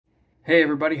Hey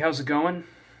everybody, how's it going?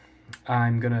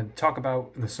 I'm going to talk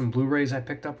about some Blu-rays I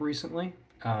picked up recently.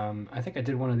 I think I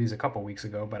did one of these a couple weeks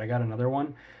ago, but I got another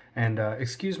one. And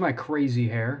excuse my crazy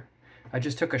hair. I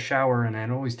just took a shower and it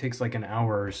always takes like an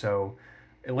hour or so.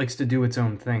 It likes to do its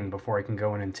own thing before I can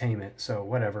go in and tame it, so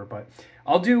whatever. But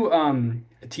I'll do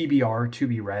TBR, To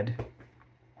Be Read,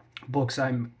 books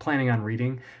I'm planning on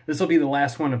reading. This will be the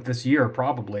last one of this year,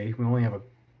 probably. We only have a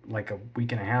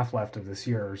week and a half left of this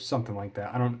year or something like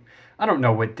that. I don't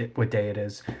know what day it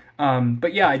is.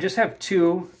 But yeah, I just have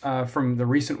two from the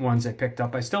recent ones I picked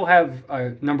up. I still have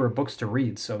a number of books to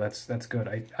read, so that's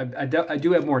good. I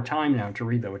do have more time now to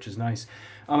read though, which is nice.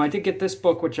 I did get this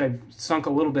book, which I've sunk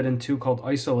a little bit into, called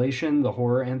Isolation, the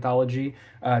horror anthology.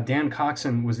 Dan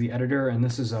Coxon was the editor, and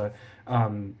this is a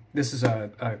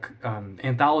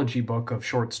anthology book of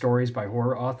short stories by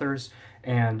horror authors.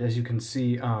 And as you can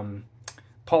see,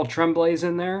 Paul Tremblay's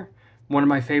in there, one of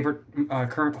my favorite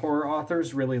current horror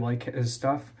authors. Really like his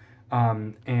stuff,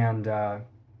 and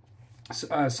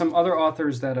some other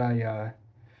authors that I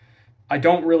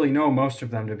don't really know most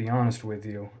of them, to be honest with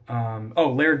you.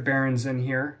 Oh, Laird Barron's in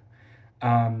here,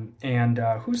 and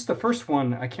who's the first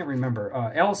one? I can't remember.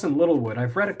 Alison Littlewood.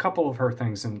 I've read a couple of her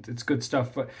things, and it's good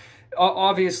stuff, but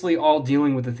obviously all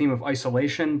dealing with the theme of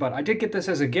isolation. But I did get this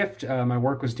as a gift. My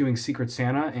work was doing Secret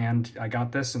Santa, and I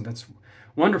got this, and that's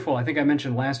wonderful. I think I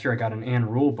mentioned last year I got an Anne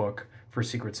Rule book for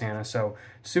Secret Santa, so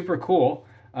super cool.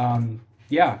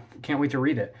 Yeah, can't wait to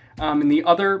read it. And the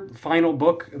other final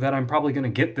book that I'm probably going to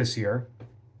get this year,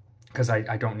 because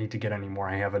I don't need to get any more,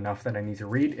 I have enough that I need to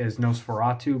read, is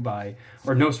Nosferatu,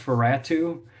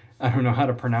 I don't know how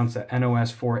to pronounce that,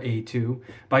 Nos4A2,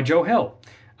 by Joe Hill.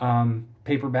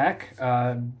 Paperback.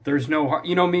 There's no,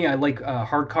 you know me, I like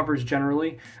hardcovers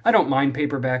generally. I don't mind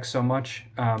paperbacks so much,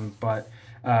 but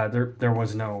there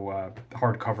was no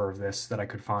hardcover of this that I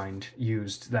could find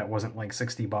used that wasn't like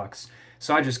 $60.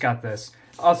 So I just got this.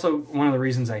 Also, one of the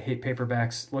reasons I hate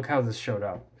paperbacks, look how this showed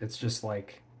up. It's just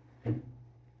like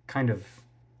kind of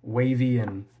wavy,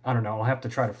 and I don't know, I'll have to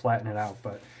try to flatten it out,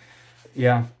 but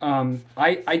yeah.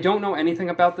 I don't know anything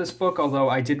about this book, although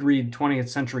I did read 20th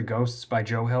Century Ghosts by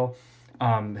Joe Hill,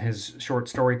 his short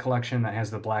story collection that has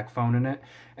the black phone in it,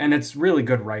 and it's really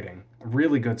good writing,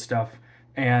 really good stuff.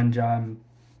 And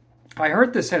I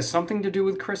heard this has something to do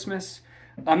with Christmas.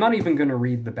 I'm not even going to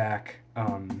read the back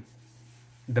blurb.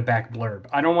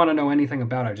 I don't want to know anything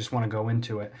about it. I just want to go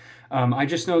into it. I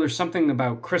just know there's something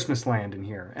about Christmas Land in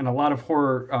here, and a lot of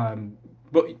horror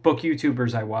book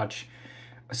YouTubers I watch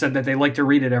said that they like to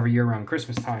read it every year around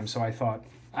Christmas time. So I thought,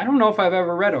 I don't know if I've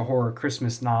ever read a horror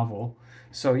Christmas novel.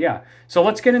 So yeah, so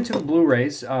let's get into the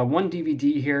Blu-rays. One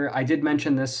DVD here. I did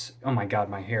mention this. Oh my God,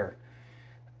 my hair.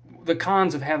 The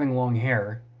cons of having long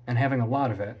hair and having a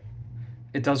lot of it,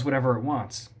 it does whatever it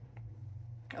wants.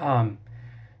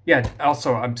 Yeah,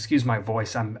 also, excuse my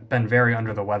voice, I've been very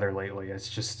under the weather lately. It's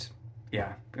just,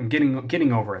 yeah, I'm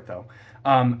getting over it though.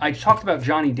 I talked about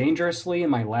Johnny Dangerously in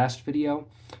my last video,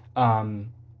 but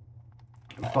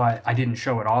I didn't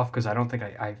show it off because I don't think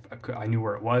I knew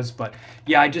where it was. But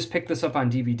yeah, I just picked this up on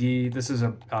DVD. This is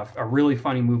a really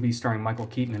funny movie starring Michael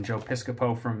Keaton and Joe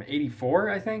Piscopo from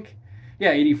 '84, I think.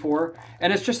 Yeah, '84.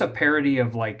 And it's just a parody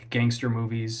of like gangster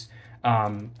movies.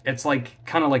 It's like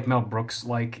kind of like Mel Brooks,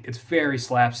 like it's very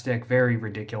slapstick, very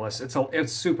ridiculous.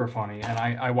 It's super funny, and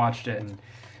I watched it, and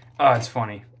it's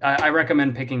funny. I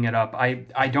recommend picking it up.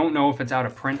 I don't know if it's out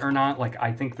of print or not. Like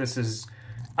I think this is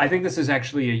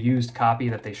actually a used copy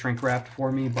that they shrink wrapped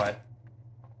for me, but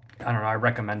I don't know, I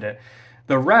recommend it.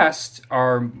 The rest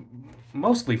are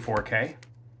mostly 4K.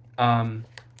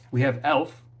 We have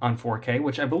Elf on 4K,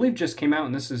 which I believe just came out,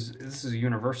 and this is a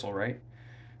Universal, right?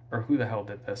 Or who the hell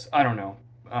did this? I don't know.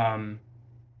 I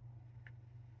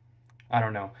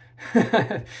don't know.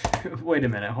 Wait a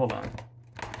minute, hold on.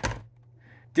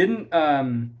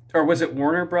 Or was it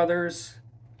Warner Brothers?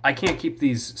 I can't keep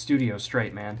these studios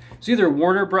straight, man. It's either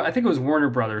I think it was Warner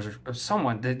Brothers or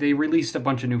someone. They released a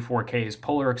bunch of new 4Ks.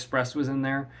 Polar Express was in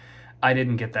there. I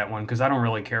didn't get that one because I don't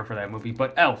really care for that movie.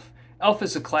 But Elf. Elf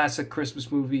is a classic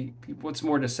Christmas movie. What's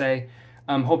more to say?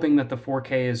 I'm hoping that the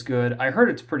 4K is good. I heard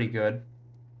it's pretty good.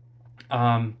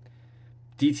 DTS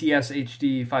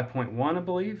HD 5.1, I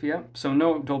believe. Yeah. So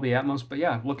no Dolby Atmos, but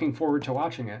yeah, looking forward to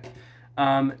watching it.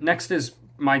 Next is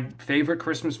my favorite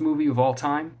Christmas movie of all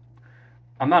time.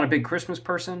 I'm not a big Christmas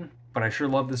person, but I sure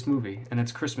love this movie, and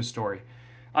it's Christmas Story.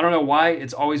 I don't know why,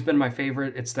 it's always been my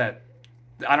favorite. It's that,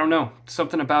 I don't know,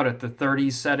 something about it, the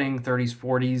 30s setting, 30s,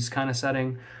 40s kind of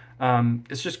setting.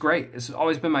 It's just great. It's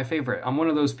always been my favorite. I'm one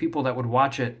of those people that would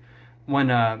watch it when,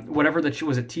 whatever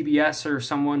was it, TBS or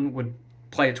someone would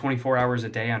play it 24 hours a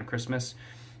day on Christmas.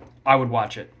 I would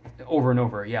watch it. over and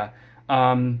over, yeah.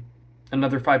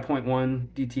 Another 5.1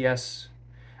 DTS.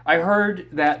 I heard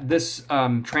that this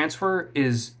transfer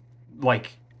is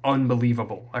like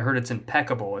unbelievable. I heard it's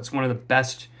impeccable. It's one of the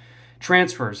best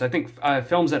transfers. I think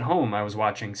Films at Home I was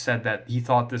watching said that he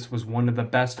thought this was one of the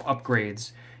best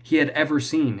upgrades he had ever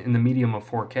seen in the medium of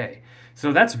 4K.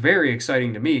 So that's very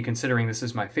exciting to me, considering this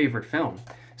is my favorite film.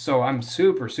 So I'm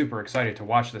super, super excited to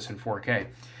watch this in 4K.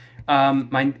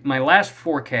 My last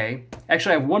 4K,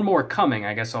 actually I have one more coming,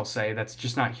 I guess I'll say, that's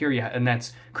just not here yet, and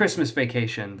that's Christmas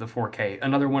Vacation, the 4K,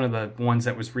 another one of the ones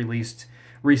that was released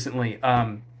recently.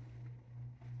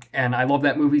 And I love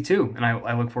that movie too, and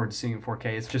I look forward to seeing it in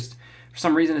 4K. It's just, for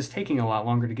some reason, it's taking a lot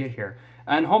longer to get here.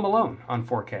 And Home Alone on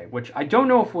 4K, which I don't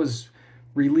know if was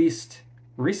released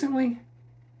recently.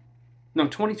 No,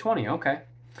 2020, okay.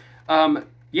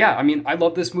 Yeah, I mean, I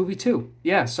love this movie too.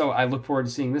 Yeah, so I look forward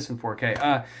to seeing this in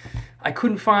 4K. I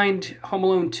couldn't find Home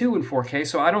Alone 2 in 4K,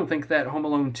 so I don't think that Home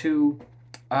Alone 2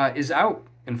 is out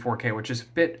in 4K, which is a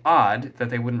bit odd that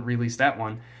they wouldn't release that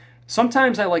one.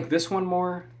 Sometimes I like this one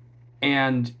more,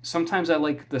 and sometimes I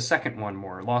like the second one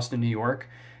more, Lost in New York,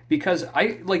 because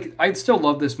I still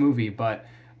love this movie, but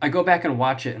I go back and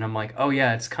watch it and I'm like, oh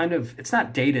yeah, it's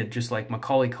not dated, just like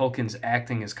Macaulay Culkin's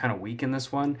acting is kind of weak in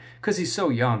this one because he's so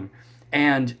young.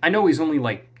 And I know he's only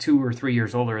like 2 or 3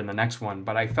 years older in the next one,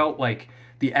 but I felt like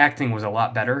the acting was a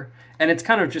lot better. And it's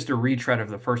kind of just a retread of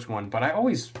the first one, but I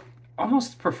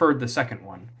almost preferred the second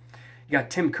one. You got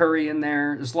Tim Curry in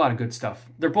there. There's a lot of good stuff.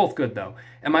 They're both good though.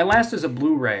 And my last is a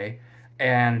Blu-ray,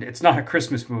 and it's not a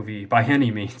Christmas movie by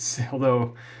any means,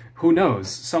 although who knows,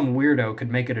 some weirdo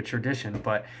could make it a tradition.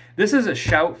 But this is a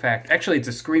actually it's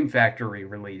a Scream Factory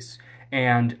release.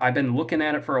 And I've been looking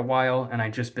at it for a while, and I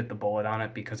just bit the bullet on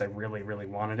it because I really, really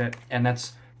wanted it. And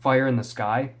that's Fire in the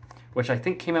Sky, which I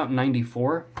think came out in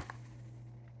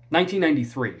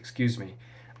 1993, excuse me.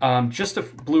 Just a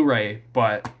Blu-ray,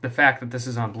 but the fact that this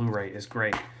is on Blu-ray is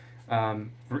great.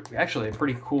 Actually, a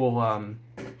pretty cool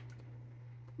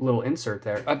little insert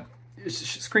there.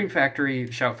 Scream Factory,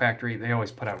 Shout Factory, they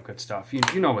always put out good stuff.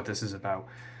 You know what this is about.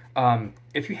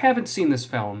 If you haven't seen this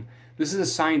film, this is a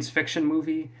science fiction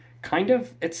movie. Kind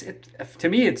of, to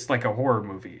me, it's like a horror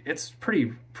movie. It's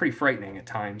pretty frightening at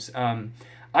times. I'm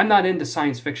not into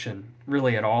science fiction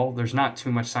really at all. There's not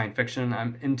too much science fiction.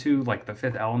 I'm into like The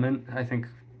Fifth Element. I think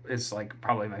is like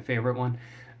probably my favorite one.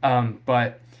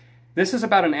 But this is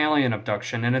about an alien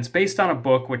abduction, and it's based on a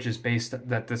book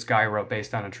that this guy wrote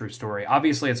based on a true story.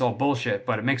 Obviously, it's all bullshit,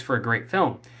 but it makes for a great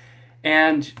film.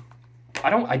 And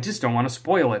I just don't want to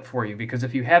spoil it for you, because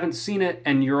if you haven't seen it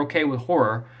and you're okay with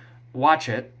horror, watch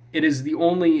it. It is the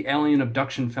only alien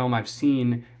abduction film I've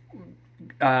seen,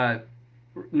 not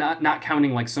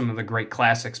counting like some of the great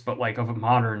classics, but like of a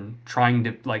modern trying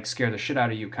to like scare the shit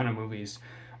out of you kind of movies.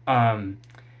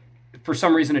 For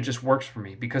some reason, it just works for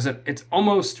me because it's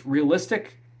almost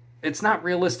realistic. It's not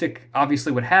realistic,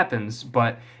 obviously, what happens,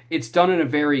 but it's done in a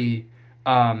very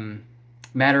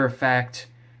matter-of-fact,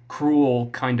 cruel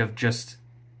kind of just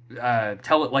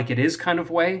tell it like it is kind of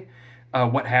way.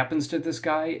 What happens to this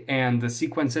guy, and the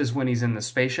sequences when he's in the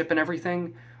spaceship and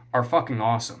everything are fucking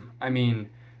awesome. I mean,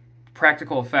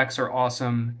 practical effects are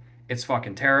awesome. It's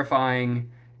fucking terrifying.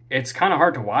 It's kind of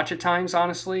hard to watch at times,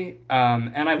 honestly.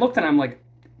 And I looked and I'm like,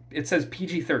 it says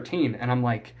PG-13, and I'm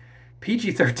like,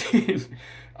 PG-13?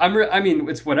 I mean,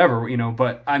 it's whatever,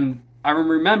 but I'm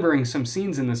remembering some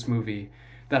scenes in this movie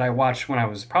that I watched when I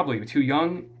was probably too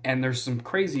young, and there's some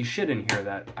crazy shit in here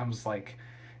that I was like,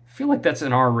 I feel like that's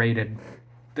an R-rated,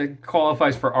 that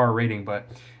qualifies for R rating,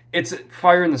 but it's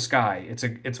Fire in the Sky.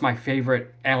 It's my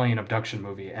favorite alien abduction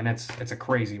movie, and it's a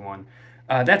crazy one.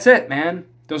 That's it, man.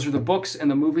 Those are the books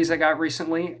and the movies I got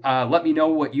recently. Let me know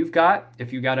what you've got,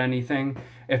 if you got anything,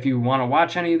 if you want to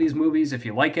watch any of these movies, if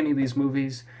you like any of these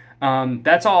movies.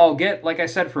 That's all I'll get, like I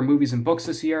said, for movies and books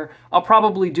this year. I'll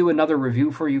probably do another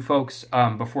review for you folks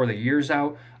before the year's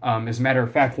out. As a matter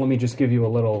of fact, let me just give you a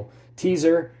little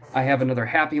teaser. I have another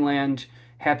Happy Land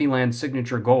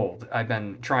Signature Gold. I've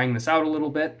been trying this out a little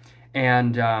bit,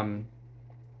 and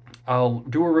I'll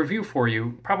do a review for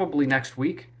you probably next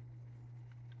week.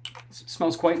 It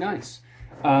smells quite nice.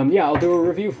 Yeah, I'll do a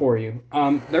review for you.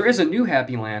 There is a new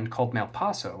Happy Land called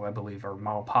Malpaso, I believe, or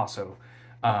Malpaso,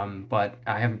 but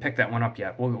I haven't picked that one up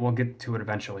yet. We'll get to it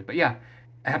eventually. But yeah,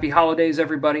 happy holidays,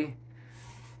 everybody.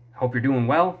 Hope you're doing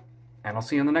well, and I'll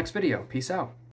see you in the next video. Peace out.